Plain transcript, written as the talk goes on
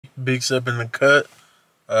BIGG.SEPP in the cut.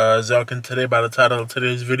 As y'all can today by the title of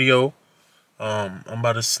today's video, I'm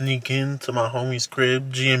about to sneak into my homie's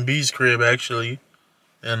crib, GnB's crib actually,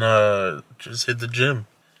 and just hit the gym.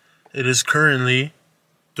 It is currently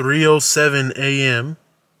 3:07 a.m.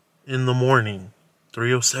 in the morning.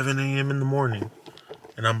 3:07 a.m. in the morning.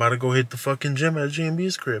 And I'm about to go hit the fucking gym at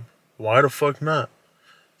GnB's crib. Why the fuck not?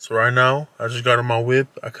 So right now, I just got on my whip.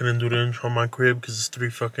 I couldn't do the intro on my crib because it's 3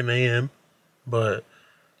 fucking a.m. But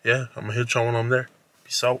yeah, I'm gonna hit y'all when I'm there.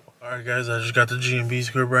 Peace out. Alright guys, I just got the GnB's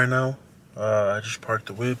crib right now. I just parked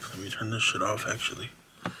the whip. Let me turn this shit off actually.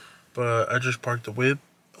 But I just parked the whip.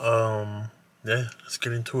 Yeah, let's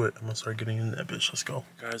get into it. I'm gonna start getting in that bitch. Let's go.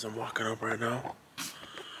 Guys, I'm walking up right now.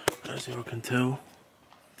 As you can tell,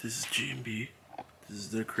 this is GnB. This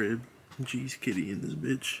is their crib. G's kitty in this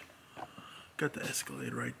bitch. Got the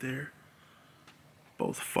Escalade right there.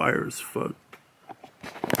 Both fire as fuck.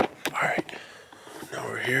 Alright, now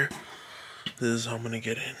we're here. This is how I'm gonna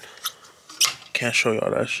get in. Can't show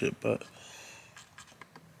y'all that shit, but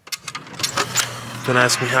don't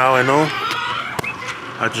ask me how I know.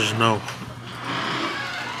 I just know.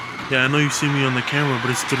 Yeah, I know you see me on the camera,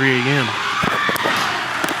 but it's 3 a.m.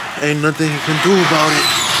 Ain't nothing you can do about it.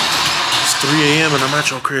 It's 3 a.m. and I'm at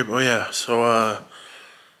your crib. Oh yeah, so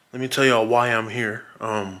let me tell y'all why I'm here.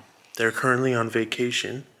 They're currently on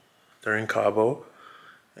vacation. They're in Cabo.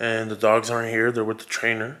 And the dogs aren't here. They're with the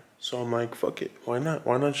trainer. So I'm like, fuck it. Why not?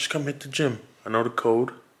 Why not just come hit the gym? I know the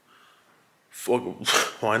code. Fuck,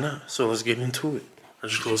 why not? So let's get into it. I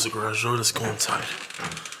just closed the garage door. Let's go inside.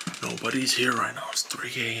 Nobody's here right now. It's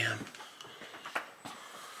 3 a.m.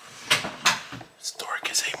 It's dark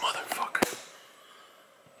as a motherfucker.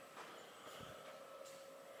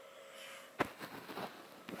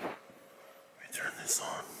 Let me turn this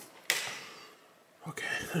on. Okay,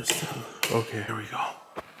 there's the... Okay, here we go.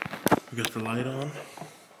 We got the light on.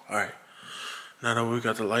 Alright. Now that we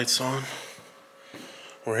got the lights on,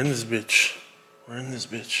 we're in this bitch. We're in this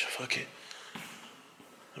bitch. Fuck it.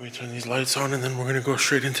 Let me turn these lights on and then we're gonna go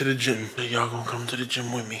straight into the gym. Y'all gonna come to the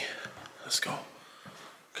gym with me. Let's go.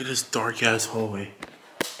 Look at this dark ass hallway.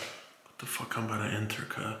 What the fuck I'm about to enter,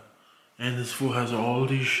 cuz? And this fool has all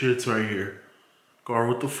these shits right here. Gar,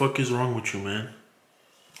 what the fuck is wrong with you, man?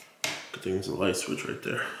 Good thing there's a light switch right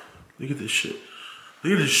there. Look at this shit.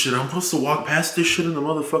 Look at this shit. I'm supposed to walk past this shit in the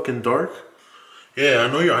motherfucking dark? Yeah, I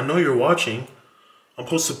know you're watching. I'm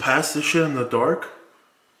supposed to pass this shit in the dark?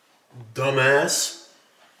 Dumbass.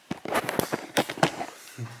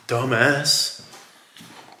 Dumbass.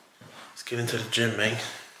 Let's get into the gym, man.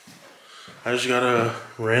 I just got a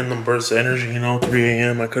random burst of energy, you know, 3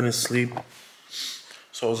 a.m. I couldn't sleep.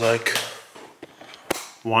 So I was like,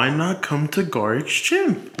 why not come to Garrick's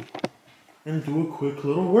gym and do a quick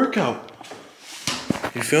little workout?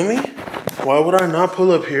 You feel me? Why would I not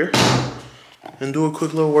pull up here and do a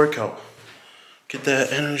quick little workout? Get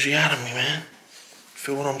that energy out of me, man.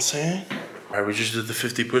 Feel what I'm saying? All right, we just did the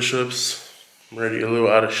 50 push-ups. I'm already a little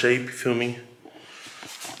out of shape, you feel me?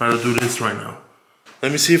 About to do this right now.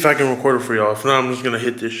 Let me see if I can record it for y'all. If not, I'm just gonna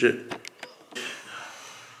hit this shit.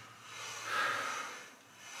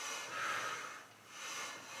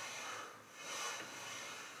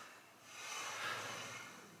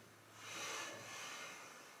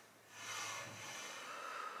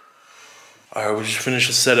 All right, we just finished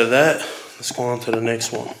a set of that. Let's go on to the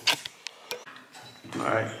next one. All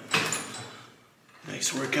right,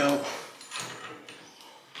 next workout.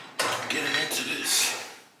 Getting into this.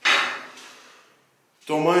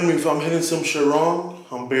 Don't mind me if I'm hitting some shit wrong.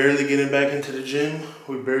 I'm barely getting back into the gym.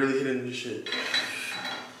 We're barely hitting this shit.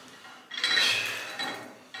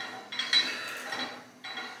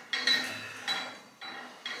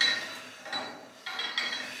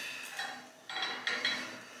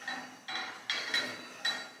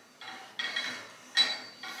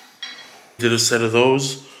 Did a set of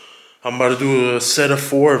those. I'm about to do a set of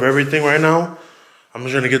 4 of everything right now. I'm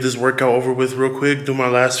just gonna get this workout over with real quick, do my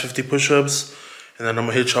last 50 push-ups, and then I'm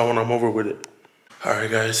gonna hit y'all when I'm over with it. All right,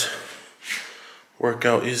 guys.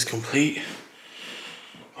 Workout is complete.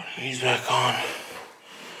 Put the knees back on.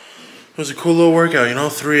 It was a cool little workout, you know,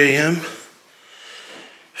 3 a.m.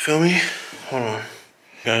 Feel me? Hold on.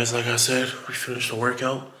 Guys, like I said, we finished the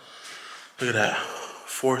workout. Look at that,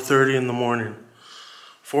 4:30 in the morning.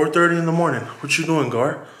 4:30 in the morning. What you doing,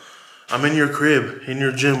 Gar? I'm in your crib, in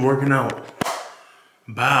your gym, working out.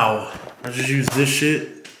 Bow. I just used this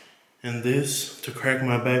shit and this to crack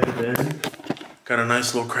my back at the end. Got a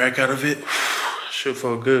nice little crack out of it. Shit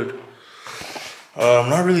felt good. I'm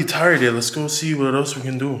not really tired yet. Let's go see what else we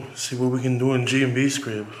can do. See what we can do in GnB's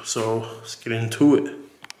crib. So let's get into it.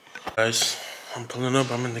 Guys, I'm pulling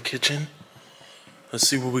up. I'm in the kitchen. Let's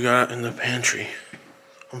see what we got in the pantry.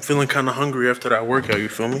 I'm feeling kind of hungry after that workout, you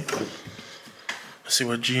feel me? Let's see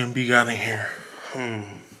what GnB got in here.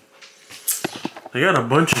 They got a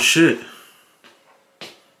bunch of shit.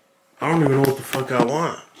 I don't even know what the fuck I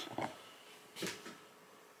want.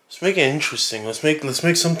 Let's make it interesting. Let's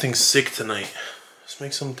make something sick tonight. Let's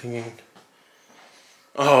make something.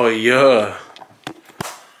 Oh yeah.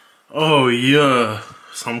 Oh yeah.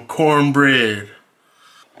 Some cornbread.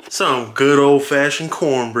 Some good old-fashioned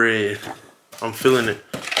cornbread. I'm feeling it.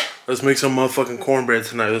 Let's make some motherfucking cornbread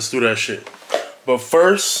tonight. Let's do that shit. But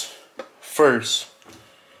first,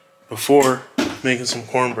 before making some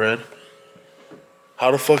cornbread,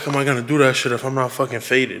 how the fuck am I gonna do that shit if I'm not fucking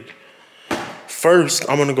faded? First,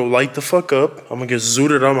 I'm gonna go light the fuck up. I'm gonna get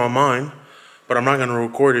zooted on my mind. But I'm not gonna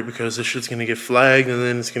record it because this shit's gonna get flagged and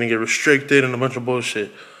then it's gonna get restricted and a bunch of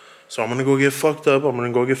bullshit. So I'm gonna go get fucked up. I'm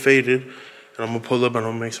gonna go get faded. And I'm gonna pull up and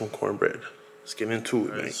I'm gonna make some cornbread. Let's get into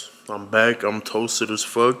it, man. I'm back. I'm toasted as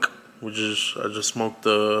fuck. I just smoked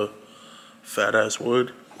the fat ass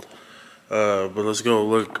wood. But let's go.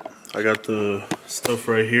 Look, I got the stuff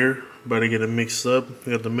right here. About to get it mixed up.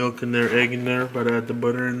 I got the milk in there, egg in there. About to add the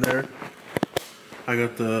butter in there. I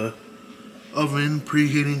got the oven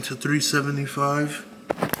preheating to 375.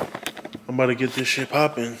 I'm about to get this shit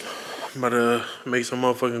popping. I'm about to make some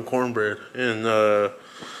motherfucking cornbread. And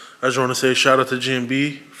I just want to say shout out to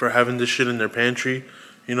GnB for having this shit in their pantry.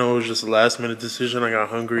 You know, it was just a last minute decision. I got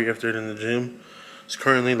hungry after it in the gym. It's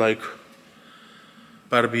currently like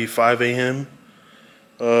about to be 5 a.m.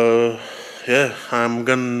 Yeah, I'm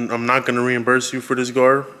not gonna reimburse you for this,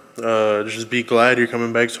 Gar. Just be glad you're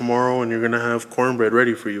coming back tomorrow and you're gonna have cornbread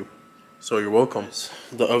ready for you. So you're welcome.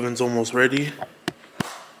 The oven's almost ready.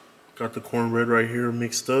 Got the cornbread right here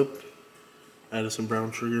mixed up. Added some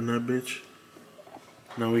brown sugar in that bitch.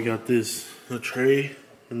 Now we got this, the tray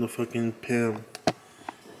and the fucking pan.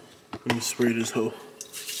 Let me spray this hoe.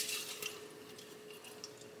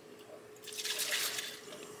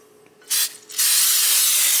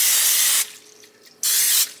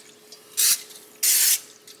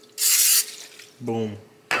 Boom.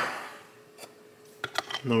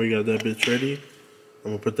 Now we got that bitch ready.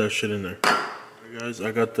 I'm gonna put that shit in there. Alright guys,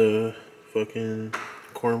 I got the fucking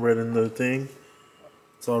cornbread in the thing.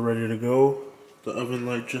 It's all ready to go. The oven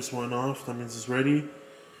light just went off. That means it's ready.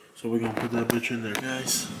 So we're gonna put that bitch in there.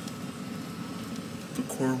 Guys, the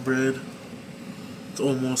cornbread, it's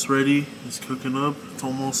almost ready. It's cooking up. It's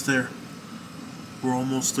almost there. We're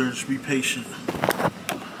almost there. Just be patient.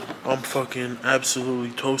 I'm fucking absolutely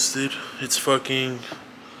toasted. It's fucking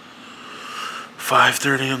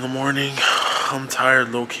 5:30 in the morning. I'm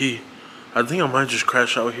tired, low key. I think I might just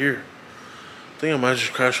crash out here. I think I might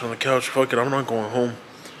just crash on the couch. Fuck it, I'm not going home.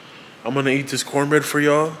 I'm gonna eat this cornbread for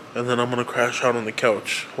y'all, and then I'm gonna crash out on the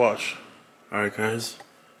couch. Watch. Alright guys,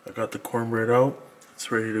 I got the cornbread out.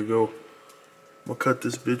 It's ready to go. I'm gonna cut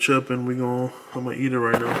this bitch up and I'm gonna eat it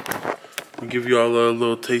right now. I'll give y'all a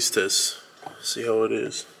little taste test. See how it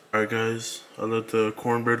is. Alright guys, I let the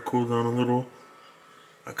cornbread cool down a little.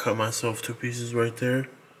 I cut myself 2 pieces right there.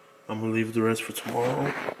 I'm gonna leave the rest for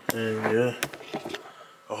tomorrow. And yeah,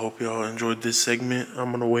 I hope y'all enjoyed this segment.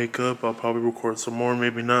 I'm gonna wake up. I'll probably record some more.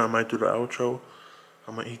 Maybe not. I might do the outro.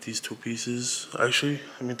 I'm gonna eat these 2 pieces. Actually,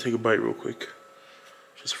 let me take a bite real quick.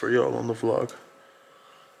 Just for y'all on the vlog.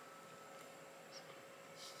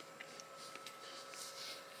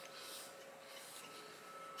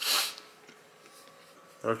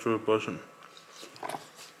 Actually, blessing.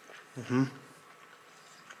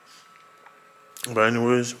 But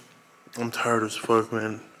anyways, I'm tired as fuck,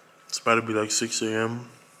 man. It's about to be like 6 a.m.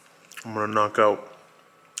 I'm gonna knock out.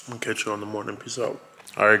 I'm gonna catch you on the morning. Peace out.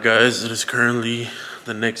 Alright guys, it is currently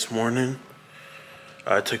the next morning.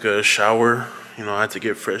 I took a shower. You know, I had to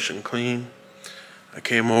get fresh and clean. I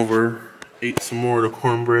came over, ate some more of the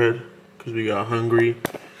cornbread because we got hungry.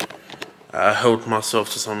 I helped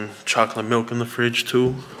myself to some chocolate milk in the fridge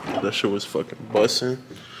too. That shit was fucking bussin'.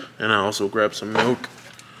 And I also grabbed some milk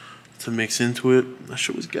to mix into it. That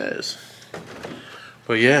shit was gas.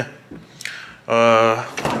 But yeah,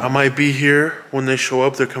 I might be here when they show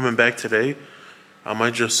up. They're coming back today. I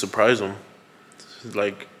might just surprise them.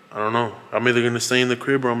 Like, I don't know. I'm either gonna stay in the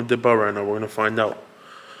crib or I'm gonna dip out right now. We're gonna find out.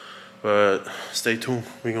 But stay tuned.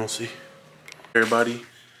 We gonna see. Everybody,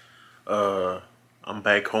 I'm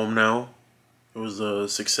back home now. It was a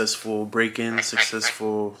successful break-in,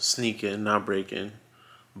 successful sneak-in, not break-in.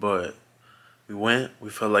 But we went. We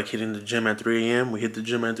felt like hitting the gym at 3 a.m. We hit the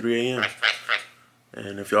gym at 3 a.m.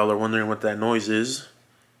 And if y'all are wondering what that noise is,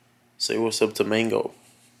 say what's up to Mango.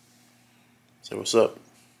 Say what's up.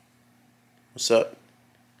 What's up?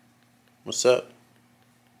 What's up?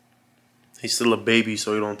 He's still a baby,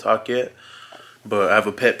 so he don't talk yet. But I have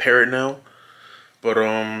a pet parrot now. But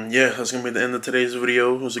yeah, that's gonna be the end of today's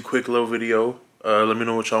video. It was a quick little video. Let me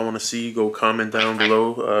know what y'all want to see. Go comment down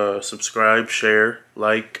below. Subscribe, share,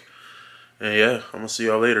 like, and yeah, I'm gonna see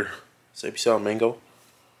y'all later. Say peace out, Mango.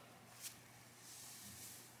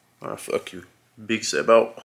 Fuck you. BIGG.SEPP out.